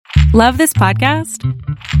Love this podcast?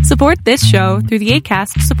 Support this show through the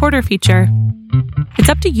Acast supporter feature. It's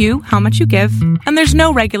up to you how much you give, and there's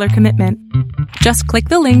no regular commitment. Just click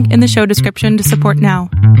the link in the show description to support now.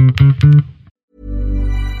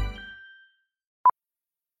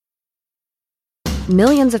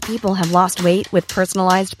 Millions of people have lost weight with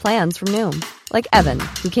personalized plans from Noom. Like Evan,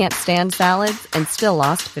 who can't stand salads and still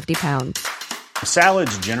lost 50 pounds.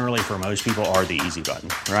 Salads generally for most people are the easy button,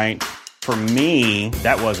 right? For me,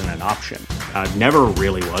 that wasn't an option. I never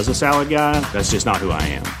really was a salad guy. That's just not who I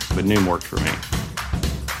am. But Noom worked for me.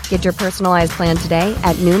 Get your personalized plan today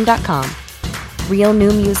at Noom.com. Real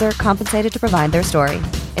Noom user compensated to provide their story.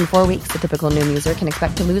 In 4 weeks, the typical Noom user can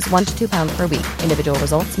expect to lose 1 to 2 pounds per week. Individual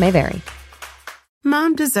results may vary.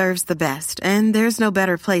 Mom deserves the best, and there's no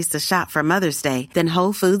better place to shop for Mother's Day than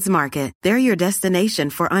Whole Foods Market. They're your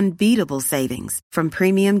destination for unbeatable savings, from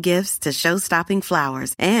premium gifts to show-stopping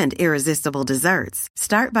flowers and irresistible desserts.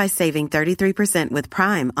 Start by saving 33% with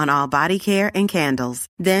Prime on all body care and candles.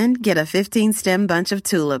 Then get a 15-stem bunch of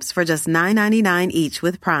tulips for just $9.99 each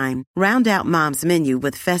with Prime. Round out Mom's menu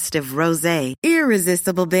with festive rosé,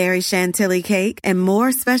 irresistible berry chantilly cake, and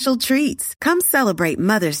more special treats. Come celebrate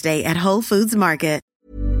Mother's Day at Whole Foods Market.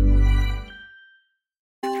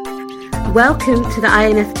 Welcome to the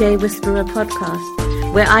INFJ Whisperer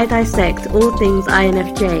podcast, where I dissect all things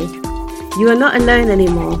INFJ. You are not alone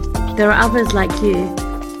anymore. There are others like you.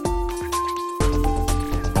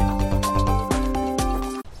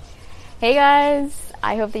 Hey guys,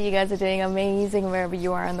 I hope that you guys are doing amazing wherever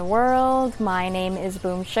you are in the world. My name is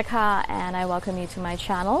Boom Shikha and I welcome you to my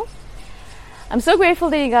channel. I'm so grateful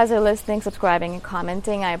that you guys are listening, subscribing, and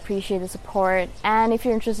commenting. I appreciate the support. And if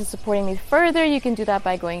you're interested in supporting me further, you can do that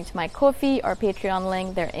by going to my Ko-fi or Patreon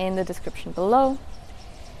link. They're in the description below.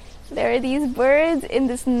 There are these birds in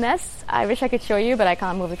this nest. I wish I could show you, but I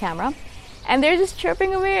can't move the camera. And they're just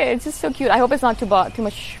chirping away. It's just so cute. I hope it's not too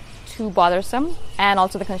bothersome. And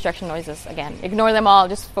also the construction noises. Again, ignore them all.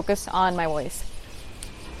 Just focus on my voice.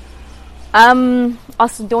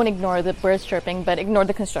 Also, don't ignore the birds chirping, but ignore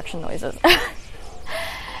the construction noises.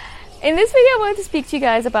 In this video, I wanted to speak to you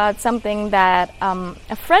guys about something that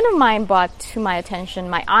a friend of mine brought to my attention,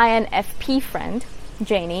 my INFP friend,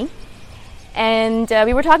 Janie. And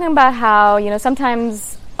we were talking about how,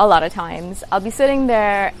 sometimes, a lot of times, I'll be sitting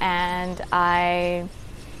there and I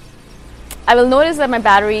will notice that my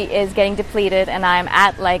battery is getting depleted and I'm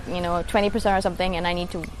at 20% or something and I need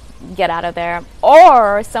to get out of there.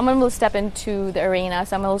 Or someone will step into the arena,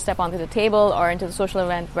 someone will step onto the table or into the social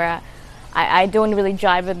event where I don't really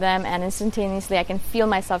jive with them, and instantaneously I can feel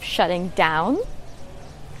myself shutting down.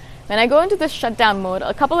 When I go into this shutdown mode,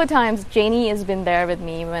 a couple of times Janie has been there with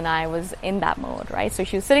me when I was in that mode, right? So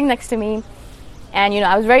she was sitting next to me, and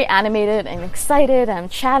I was very animated and excited, and I'm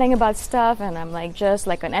chatting about stuff, and I'm just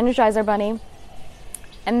like an Energizer bunny.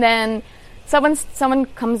 And then someone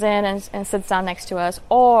comes in and sits down next to us,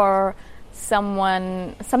 or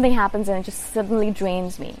something happens and it just suddenly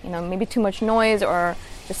drains me. Maybe too much noise or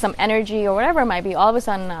just some energy or whatever it might be. All of a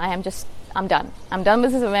sudden, I'm done. I'm done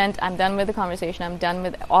with this event. I'm done with the conversation. I'm done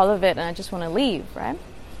with all of it, and I just want to leave, right?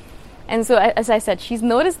 And so, as I said, she's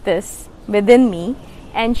noticed this within me,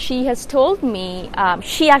 and she has told me.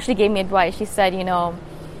 She actually gave me advice. She said,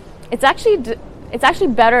 it's actually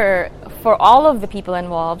better for all of the people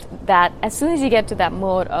involved that as soon as you get to that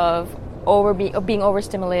mode of being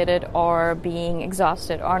overstimulated or being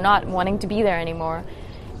exhausted or not wanting to be there anymore,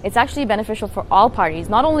 it's actually beneficial for all parties,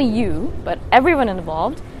 not only you, but everyone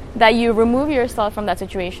involved, that you remove yourself from that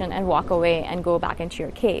situation and walk away and go back into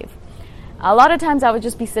your cave. A lot of times I would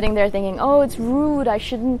just be sitting there thinking, oh, it's rude, I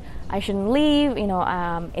shouldn't leave,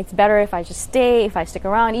 it's better if I just stay, if I stick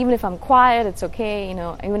around, even if I'm quiet, it's okay,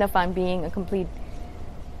 even if I'm being a complete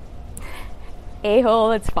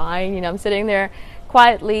a-hole, it's fine, I'm sitting there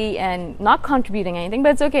quietly and not contributing anything,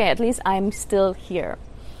 but it's okay, at least I'm still here.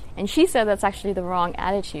 And she said that's actually the wrong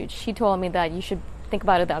attitude. She told me that you should think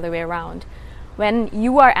about it the other way around. When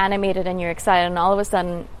you are animated and you're excited and all of a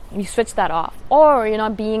sudden you switch that off, or you're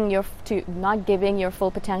not not giving your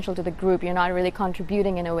full potential to the group, you're not really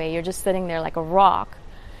contributing in a way, you're just sitting there like a rock,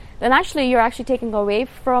 then you're actually taking away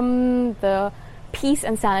from the peace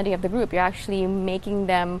and sanity of the group. You're actually making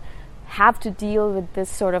them have to deal with this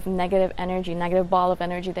sort of negative ball of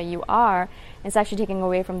energy that you are. It's actually taking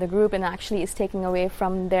away from the group, and actually is taking away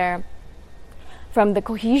from the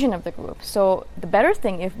cohesion of the group. So the better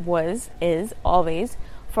thing is always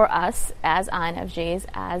for us as INFJs,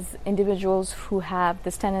 as individuals who have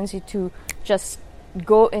this tendency to just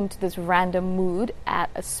go into this random mood at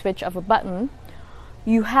a switch of a button,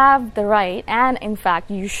 you have the right, and in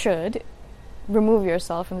fact you should, remove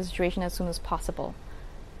yourself from the situation as soon as possible.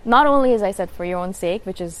 not only, as I said, for your own sake,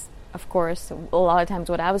 which is, of course, a lot of times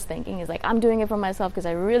what I was thinking is like, I'm doing it for myself because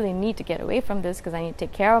I really need to get away from this, because I need to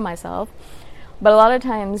take care of myself. But a lot of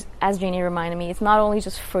times, as Janie reminded me, it's not only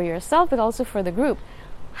just for yourself, but also for the group.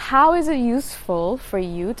 How is it useful for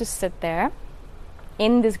you to sit there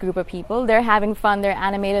in this group of people? They're having fun, they're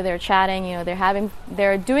animated, they're chatting,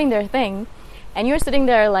 they're doing their thing, and you're sitting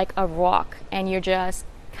there like a rock, and you're just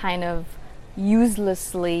kind of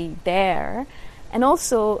uselessly there. And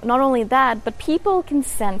also, not only that, but people can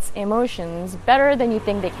sense emotions better than you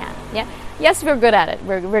think they can. Yeah. Yes, we're good at it.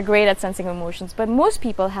 We're great at sensing emotions, but most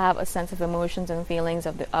people have a sense of emotions and feelings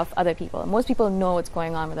of other people. Most people know what's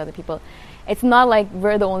going on with other people. It's not like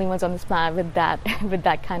we're the only ones on this planet with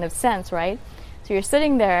that kind of sense, right? So you're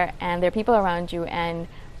sitting there, and there are people around you, and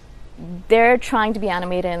they're trying to be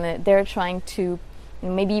animated, and they're trying to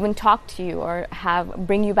maybe even talk to you or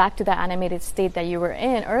bring you back to that animated state that you were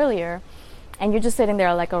in earlier. And you're just sitting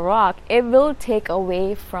there like a rock. It will take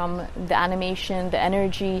away from the animation, the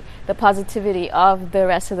energy, the positivity of the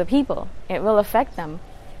rest of the people. It will affect them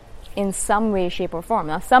in some way, shape, or form.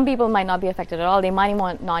 Now, some people might not be affected at all. They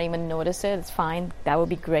might not even notice it. It's fine. That would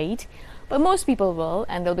be great. But most people will,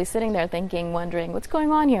 and they'll be sitting there thinking, wondering, what's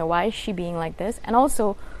going on here? Why is she being like this? And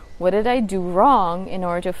also, what did I do wrong in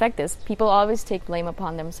order to affect this? People always take blame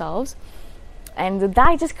upon themselves. And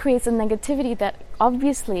that just creates a negativity that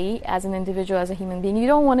obviously, as an individual, as a human being, you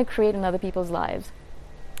don't want to create in other people's lives.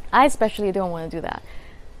 I especially don't want to do that.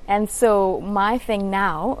 And so my thing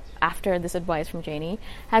now, after this advice from Janie,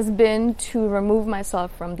 has been to remove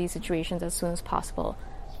myself from these situations as soon as possible.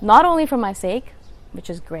 Not only for my sake, which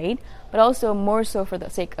is great, but also more so for the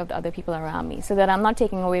sake of the other people around me, so that I'm not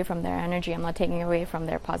taking away from their energy, I'm not taking away from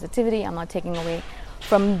their positivity, I'm not taking away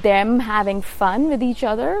from them having fun with each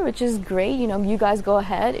other, which is great. You guys go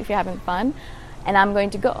ahead if you're having fun, and I'm going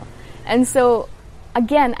to go. And so,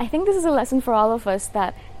 again, I think this is a lesson for all of us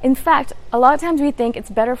that, in fact, a lot of times we think it's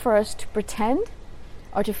better for us to pretend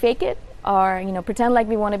or to fake it, or, pretend like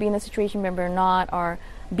we want to be in a situation where we're not, or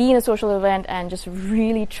be in a social event and just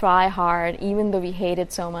really try hard, even though we hate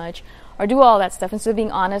it so much, or do all that stuff, instead of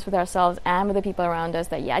being honest with ourselves and with the people around us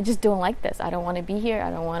that, I just don't like this. I don't want to be here.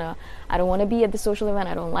 I don't want to be at the social event.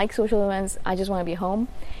 I don't like social events. I just want to be home.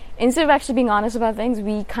 Instead of actually being honest about things,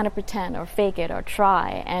 we kind of pretend or fake it or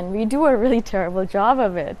try, and we do a really terrible job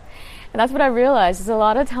of it. And that's what I realized, is a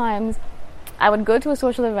lot of times I would go to a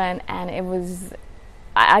social event, and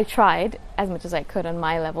I tried as much as I could on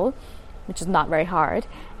my level, which is not very hard,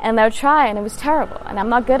 and I would try, and it was terrible, and I'm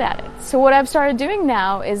not good at it. So what I've started doing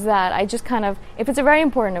now is that I just kind of, if it's a very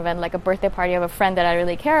important event, like a birthday party of a friend that I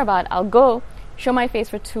really care about, I'll go, show my face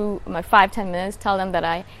for 5-10 minutes, tell them that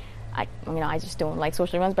I just don't like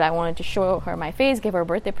social events, but I wanted to show her my face, give her a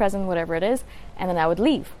birthday present, whatever it is, and then I would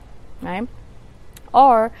leave, right?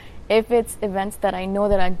 Or if it's events that I know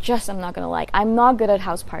that I'm not going to like. I'm not good at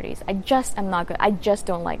house parties. I just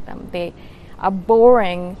don't like them. They are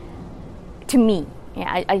boring to me.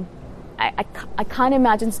 Yeah, I can't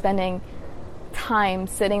imagine spending time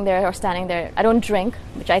sitting there or standing there. I don't drink,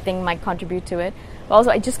 which I think might contribute to it. But also,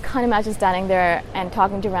 I just can't imagine standing there and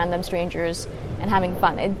talking to random strangers and having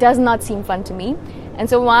fun. It does not seem fun to me. And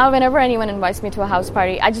so whenever anyone invites me to a house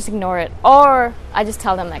party, I just ignore it. Or I just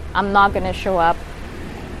tell them, like, I'm not going to show up.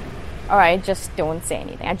 Or I just don't say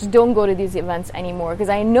anything. I just don't go to these events anymore, because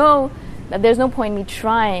I know that there's no point in me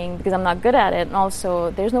trying because I'm not good at it. And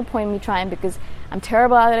also, there's no point in me trying because I'm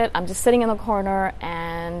terrible at it. I'm just sitting in the corner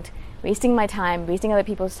and wasting my time, wasting other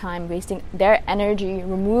people's time, wasting their energy,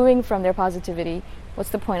 removing from their positivity. What's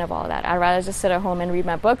the point of all that? I'd rather just sit at home and read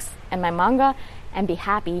my books and my manga and be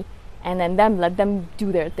happy, and then let them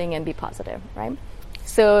do their thing and be positive, right?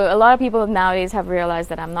 So a lot of people nowadays have realized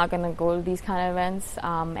that I'm not going to go to these kind of events,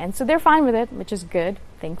 and so they're fine with it, which is good,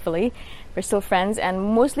 thankfully. We're still friends, and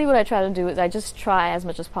mostly what I try to do is I just try as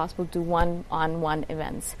much as possible to do one-on-one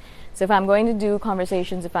events. So if I'm going to do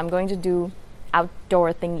conversations, if I'm going to do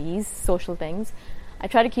outdoor thingies, social things, I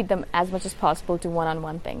try to keep them as much as possible to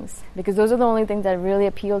one-on-one things, because those are the only things that really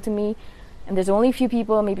appeal to me, and there's only a few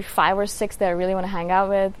people, maybe 5 or 6 that I really want to hang out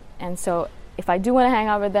with, and so if I do want to hang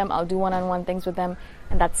out with them, I'll do one-on-one things with them,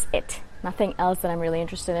 and that's it. Nothing else that I'm really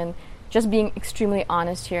interested in. Just being extremely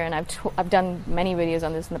honest here, and I've done many videos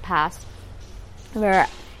on this in the past, where,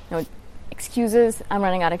 excuses, I'm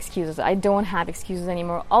running out of excuses. I don't have excuses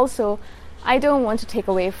anymore. Also, I don't want to take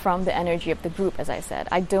away from the energy of the group, as I said.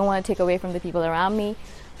 I don't want to take away from the people around me.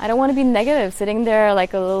 I don't want to be negative, sitting there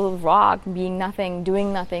like a little rock, being nothing,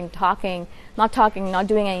 doing nothing, not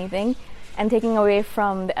doing anything, and taking away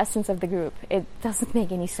from the essence of the group. It doesn't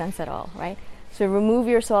make any sense at all, right? So remove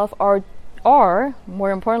yourself, or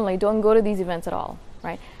more importantly, don't go to these events at all.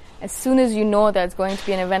 right? As soon as you know that it's going to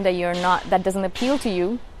be an event that doesn't appeal to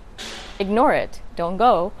you, ignore it. Don't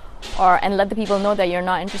go. And let the people know that you're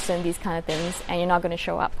not interested in these kind of things and you're not going to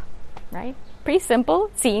show up, right? Pretty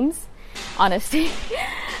simple, seems, honesty.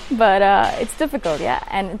 But it's difficult, yeah?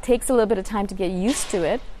 And it takes a little bit of time to get used to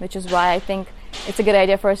it, which is why I think it's a good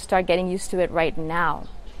idea for us to start getting used to it right now.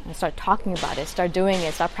 And start talking about it, start doing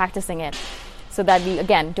it, start practicing it, so that we,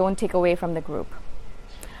 again, don't take away from the group.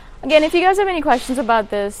 Again, if you guys have any questions about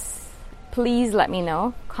this, please let me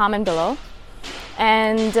know. Comment below.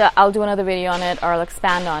 And I'll do another video on it, or I'll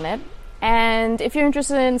expand on it. And if you're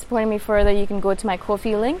interested in supporting me further, you can go to my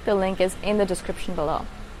Ko-fi link. The link is in the description below.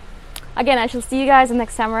 Again, I shall see you guys the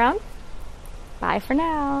next time around. Bye for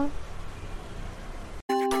now.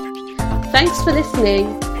 Thanks for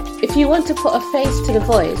listening. If you want to put a face to the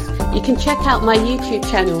voice, you can check out my YouTube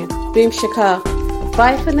channel, Boom Shikar.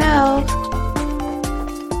 Bye for now.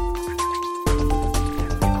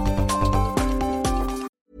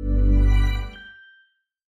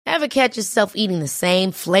 Ever catch yourself eating the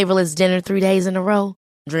same flavorless dinner 3 days in a row?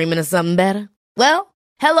 Dreaming of something better? Well,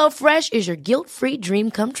 HelloFresh is your guilt-free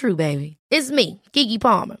dream come true, baby. It's me, Keke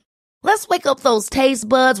Palmer. Let's wake up those taste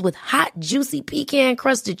buds with hot, juicy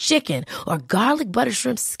pecan-crusted chicken or garlic butter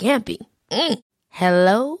shrimp scampi.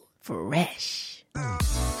 Hello Fresh.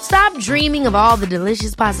 Stop dreaming of all the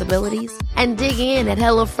delicious possibilities and dig in at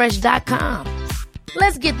HelloFresh.com.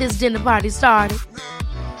 Let's get this dinner party started.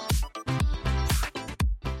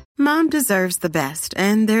 Mom deserves the best,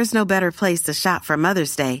 and there's no better place to shop for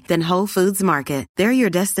Mother's Day than Whole Foods Market. They're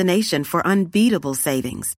your destination for unbeatable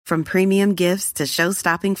savings, from premium gifts to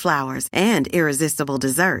show-stopping flowers and irresistible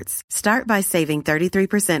desserts. Start by saving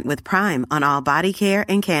 33% with Prime on all body care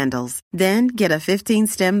and candles. Then get a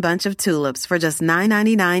 15-stem bunch of tulips for just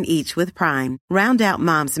 $9.99 each with Prime. Round out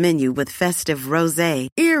Mom's menu with festive rosé,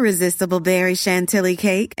 irresistible berry chantilly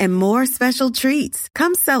cake, and more special treats.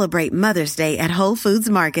 Come celebrate Mother's Day at Whole Foods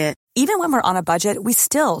Market. Even when we're on a budget, we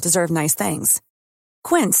still deserve nice things.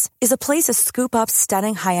 Quince is a place to scoop up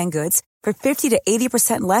stunning high-end goods for 50 to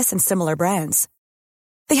 80% less than similar brands.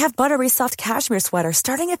 They have buttery soft cashmere sweaters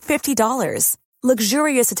starting at $50,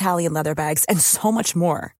 luxurious Italian leather bags, and so much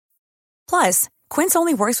more. Plus, Quince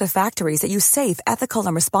only works with factories that use safe, ethical,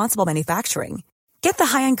 and responsible manufacturing. Get the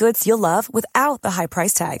high-end goods you'll love without the high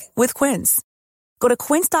price tag with Quince. Go to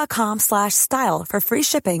quince.com/style for free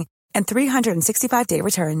shipping and 365-day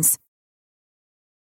returns.